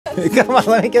Come on,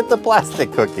 let me get the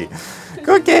plastic cookie.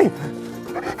 Cookie!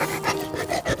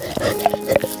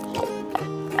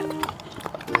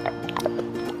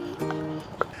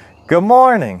 Good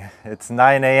morning. It's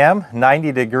 9 a.m.,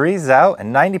 90 degrees out,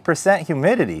 and 90%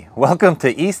 humidity. Welcome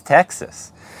to East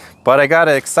Texas. But I got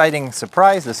an exciting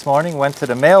surprise this morning. Went to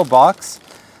the mailbox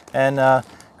and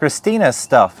Christina's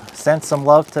stuff. Sent some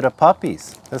love to the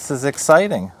puppies. This is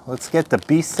exciting. Let's get the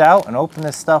beasts out and open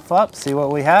this stuff up, see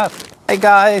what we have. Hey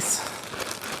guys,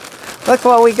 look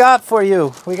what we got for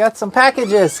you. We got some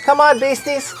packages. Come on,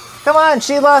 beasties. Come on,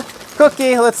 Sheila.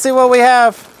 Cookie, let's see what we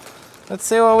have. Let's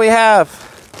see what we have.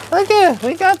 Look at,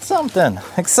 we got something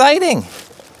exciting.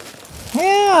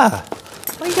 Yeah,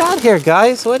 what we got here,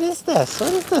 guys? What is this?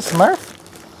 What is this,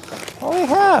 Murph? What do we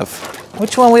have?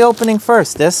 Which one are we opening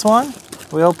first? This one?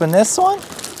 We open this one?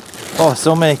 Oh,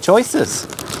 so many choices.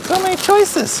 So many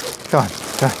choices. Come on,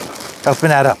 come on. Open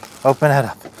that up. Open that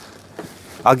up.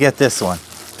 I'll get this one.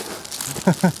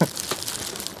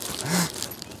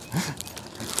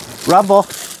 Rubble,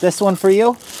 this one for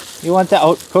you? You want that?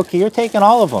 Oh, Cookie, you're taking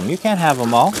all of them. You can't have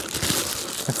them all.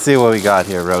 Let's see what we got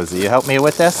here, Rosie. You help me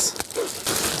with this?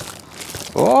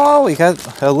 Oh, we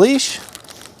got a leash.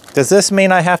 Does this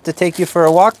mean I have to take you for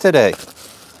a walk today?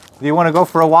 Do you want to go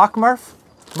for a walk, Murph?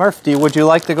 Murph, would you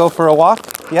like to go for a walk?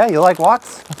 Yeah, you like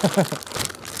walks?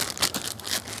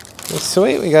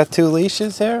 Sweet, we got 2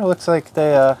 leashes here. Looks like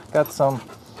they got some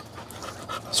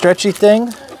stretchy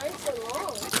thing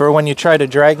for when you try to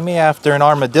drag me after an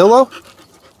armadillo.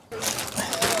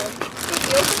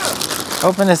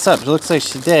 Open this up. It looks like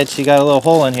she did. She got a little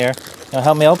hole in here. You wanna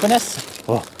help me open this?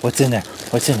 Oh, what's in there?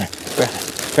 What's in there? Grab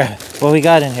it. Grab it. What we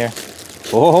got in here?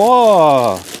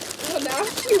 Oh!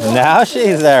 Now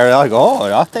she's there. Like, oh,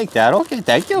 I'll take that. Okay,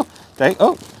 thank you. Thank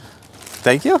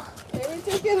you. Let me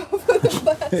take it over the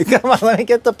plastic. Come on, let me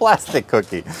get the plastic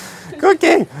cookie.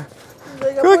 Cookie.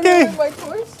 Cookie.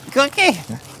 Cookie.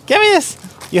 Give me this.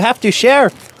 You have to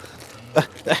share.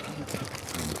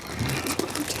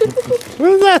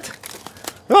 What is that?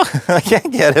 Oh, I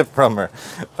can't get it from her.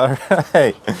 All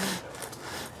right.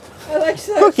 I like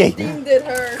how Cookie. steamed it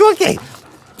her. Cookie.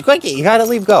 Cookie, you gotta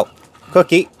leave go.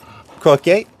 Cookie.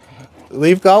 Cookie.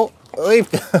 Leave go. Leave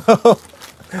go.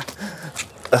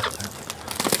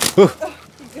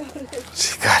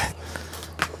 She got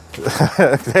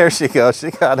it. There she goes.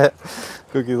 She got it.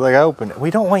 Cookie's like, I opened it. We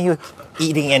don't want you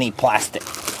eating any plastic.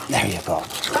 There you go.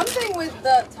 Something with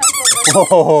the type of...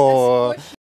 Oh.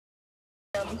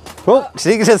 Oh,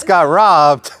 she just got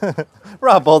robbed.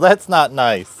 Rubble, that's not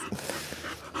nice.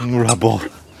 Rubble.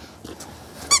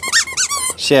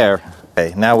 Share.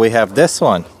 Okay, now we have this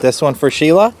one. This one for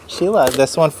Sheila. Sheila,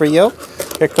 this one for you.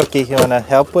 Here, Cookie, you want to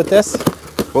help with this?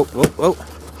 Whoa, whoa, whoa.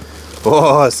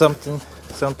 Oh, something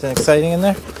exciting in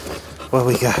there. What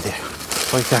we got here?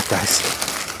 What we got, guys?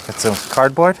 Got some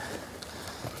cardboard.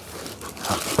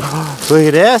 Oh, look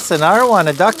at this, another one,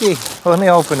 a ducky. Let me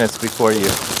open this before you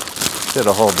get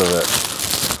a hold of it.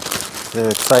 The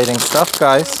exciting stuff,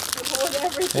 guys.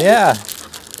 Yeah.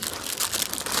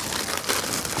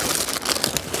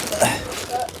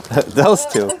 Those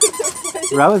 2.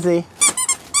 Rosie.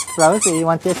 Rosie, you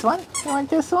want this one? You want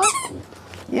this one?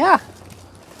 Yeah.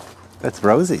 That's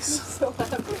Rosie's. So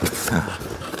happy.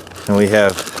 And we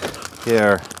have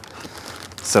here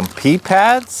some pee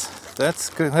pads. That's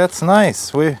good. That's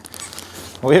nice. We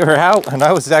were out and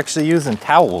I was actually using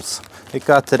towels. It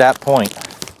got to that point.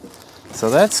 So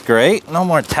that's great. No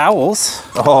more towels.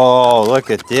 Oh, look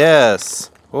at this.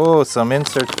 Oh, some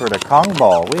inserts for the Kong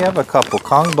ball. We have a couple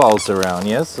Kong balls around.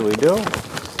 Yes, we do.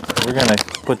 We're going to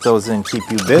put those in, keep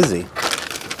you busy.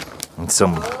 And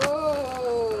some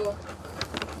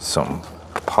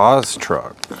pause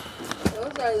truck.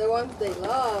 Those are the ones they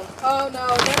love. Oh,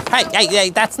 no. Hey,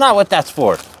 that's not what that's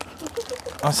for.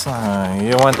 That's not,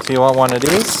 you want one of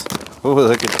these? Ooh,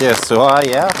 look at this. Oh,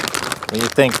 yeah. What do you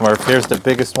think, Murph? Here's the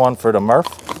biggest one for the Murph.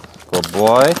 Good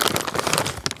boy.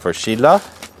 For Sheila.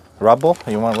 Rubble.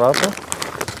 You want Rubble?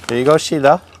 Here you go,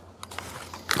 Sheila.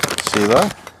 Sheila.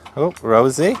 Oh,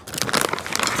 Rosie.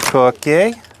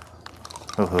 Cookie.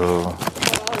 Ooh.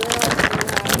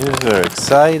 You are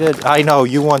excited. I know,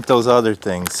 you want those other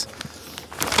things.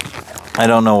 I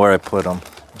don't know where I put them.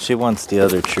 She wants the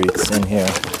other treats in here.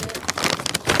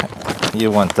 You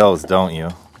want those, don't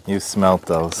you? You smelt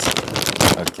those.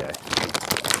 Okay.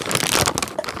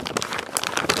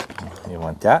 You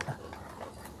want that?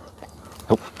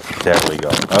 Oh, there we go.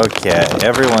 Okay,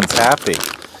 everyone's happy.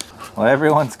 Well,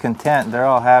 everyone's content. They're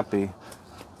all happy.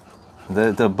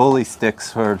 The bully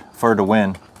sticks for the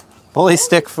win. Bully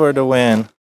stick for the win.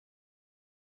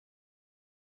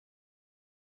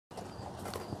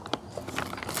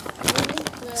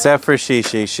 Except for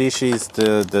Shishi. Shishi's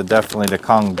definitely the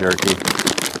Kong jerky.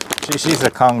 She's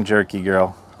a Kong jerky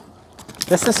girl.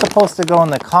 This is supposed to go in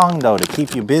the Kong though to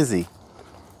keep you busy.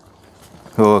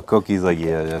 Oh, Cookie's like,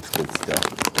 yeah, that's good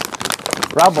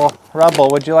stuff. Rubble,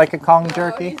 would you like a Kong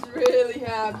jerky? He's really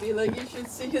happy. Like, you should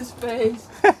see his face.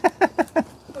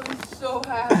 He's so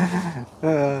happy.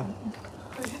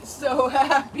 He's so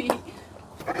happy.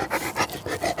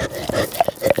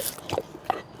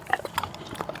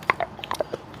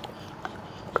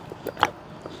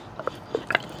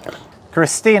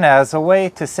 Christina, as a way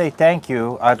to say thank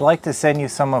you, I'd like to send you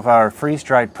some of our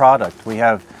freeze-dried product. We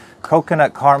have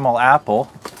coconut caramel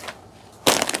apple.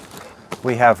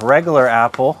 We have regular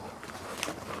apple.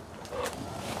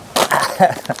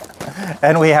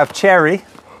 And we have cherry.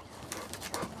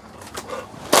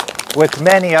 With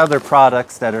many other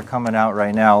products that are coming out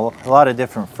right now. A lot of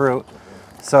different fruit.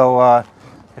 So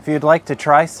if you'd like to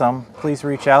try some, please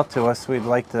reach out to us. We'd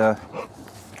like to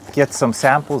get some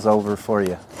samples over for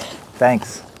you.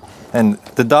 Thanks. And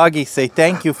the doggies say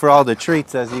thank you for all the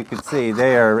treats. As you can see,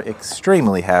 they are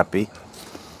extremely happy.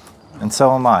 And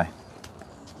so am I.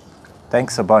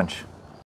 Thanks a bunch.